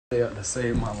They up to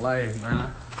save my life,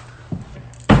 man.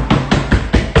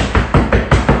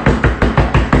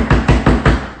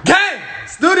 Gang!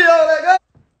 Studio, let go!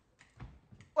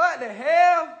 What the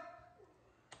hell?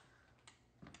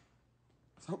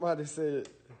 Somebody said,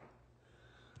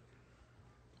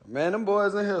 man, them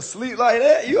boys in here sleep like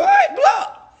that. You all right,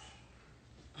 Block?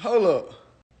 Hold up.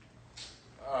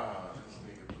 This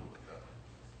nigga pulled up.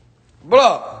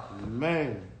 Block.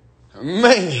 Man.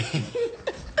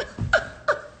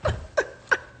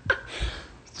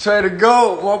 Try to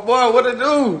go, my boy. What to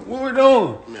do? What we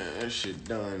doing? Man, that shit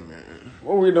done, man.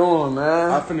 What we doing, man?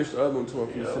 I finished the other one too. I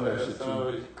finished that shit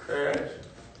too. Crash.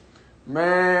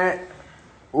 Man,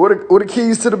 what the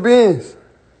keys to the Benz?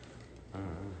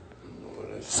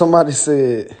 Somebody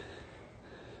said,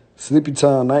 sleepy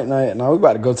time, night. Now we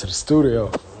about to go to the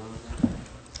studio.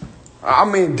 I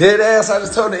mean, dead ass. I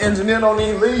just told the engineer don't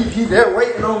even leave. He there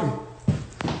waiting on me.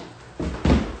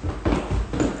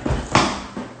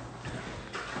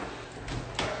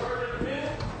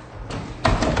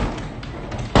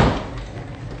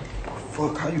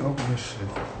 Fuck, how you open this shit?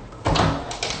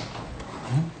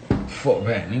 Fuck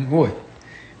back, nigga. What?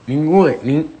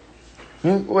 Nigga,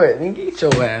 get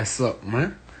your ass up,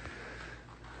 man.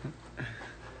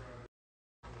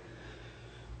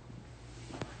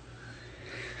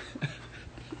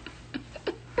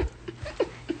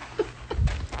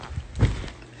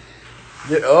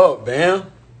 Get up,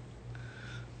 Bam.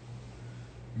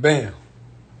 Bam.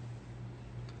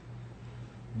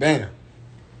 Bam.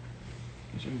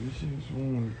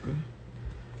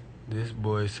 This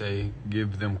boy say,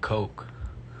 give them coke.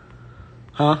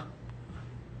 Huh?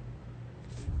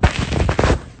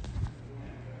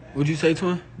 What'd you say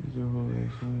to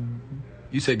him?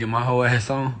 You said get my whole ass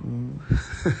on?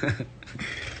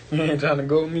 You ain't trying to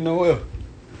go with me nowhere.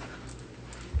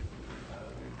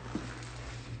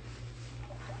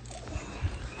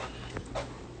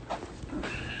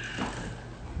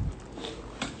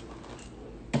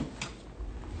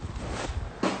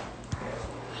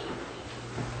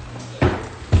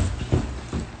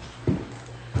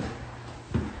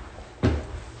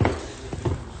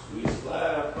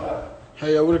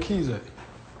 Hey, yo, where the keys at?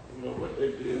 You know what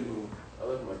they did? I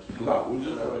left my key locked. We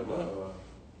just left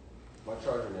my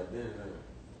charger in that bin.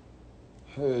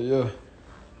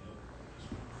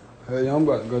 Hey, I'm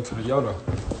about to go to the Yoda.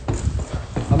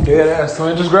 I'm dead ass,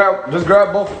 son. Just grab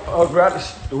both. Grab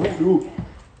the whoop.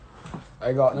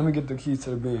 Hey, God, let me get the keys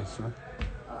to the Benz, son.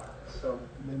 So,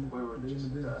 then we were just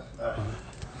in the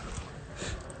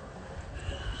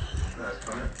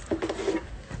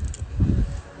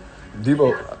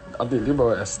Debo, I think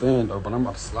Debo at stand though, but I'm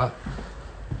about to slide.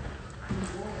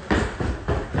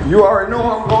 You already know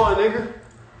where I'm going, nigga.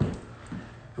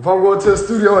 If I'm going to the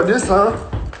studio at this time.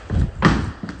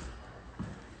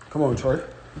 Come on, Troy.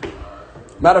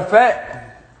 Matter of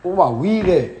fact, where my weed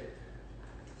at?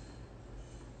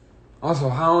 Also,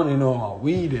 how I don't even know where my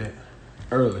weed at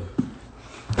early.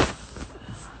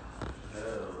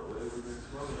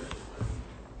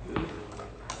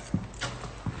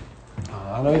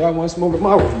 I know y'all want to smoke at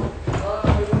my weed.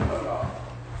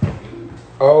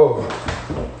 Oh.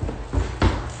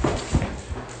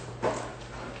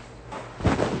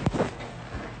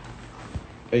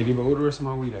 Hey, Debo, what the rest of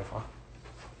my weed at for?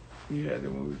 Yeah,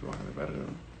 the one we was talking about it.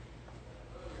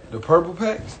 The purple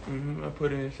packs? I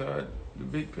put it inside the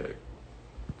big pack.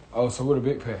 Oh, so what a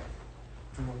big pack?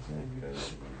 You know what I'm saying?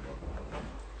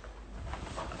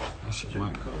 That shit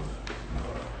might come.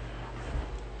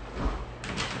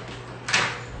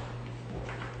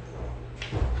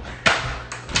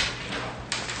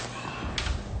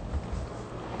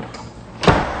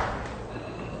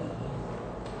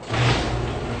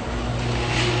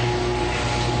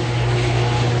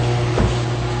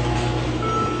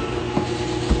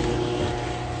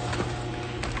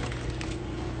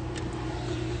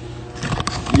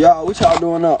 Y'all, what y'all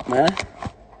doing up, man?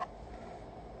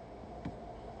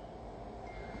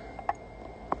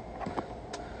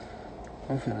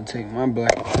 I'm finna take my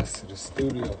black ass to the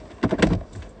studio.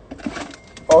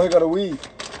 Oh, he got a weed.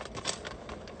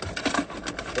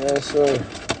 Yes, sir.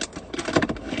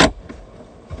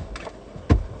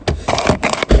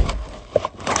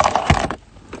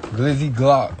 Glizzy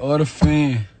Glock, or the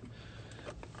fan.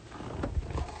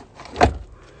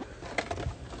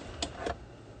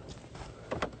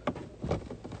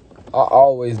 I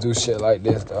always do shit like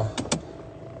this, though.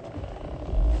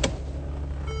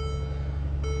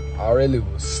 I really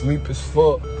was sleep as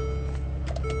fuck.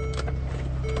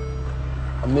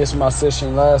 I missed my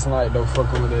session last night, though,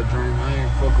 fucking with that dream. I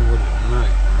ain't fucking with it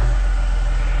tonight.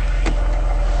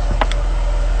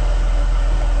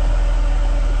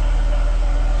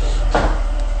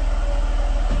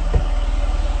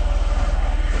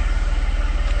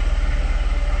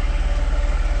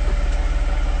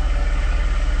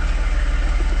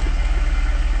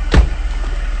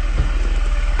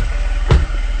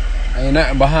 Ain't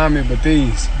nothing behind me but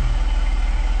these.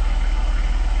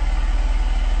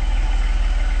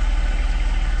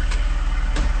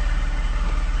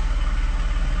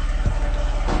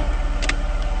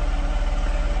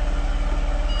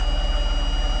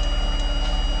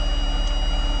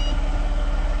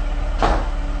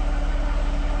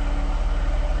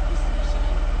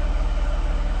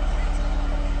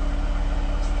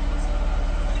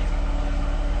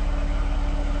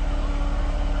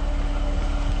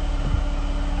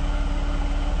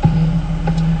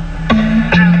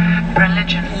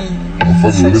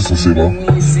 I'm fucking with this one, shit, man. You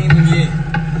ain't seen him yet.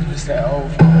 It's that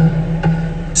old phone.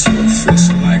 Too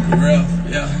official like a ref.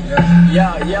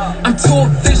 Yeah. I'm too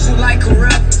official like a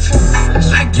ref.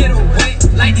 I get away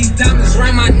like these diamonds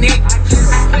around my neck.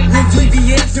 When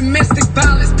VVS domestic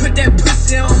violence, put that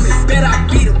pussy on me. Bet I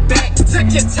beat her back. Tuck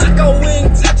your taco, we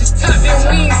ain't touch his top, and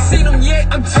we ain't seen him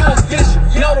yet. I'm too official,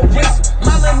 know the whistle.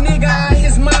 My little nigga out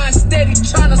his mind steady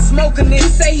tryna smoke a nigga. He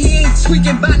say he ain't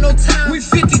tweaking by no time. We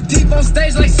 50 deep on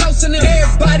stage like Sosa and them.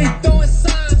 Everybody throwing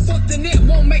signs. Fuck the net,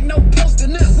 won't make no post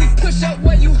in it. We push up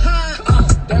where you hide.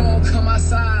 They won't come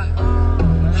outside.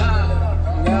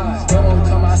 They won't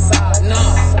come outside. No,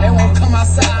 they won't come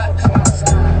outside.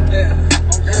 Yeah.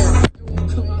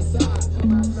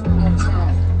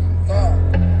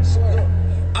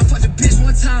 I fucked a bitch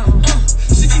one time.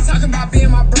 She keep talking about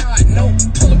being my bride. No,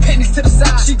 pull her panties to the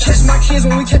side. She catch my kids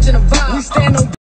when we catching a vibe. We stand on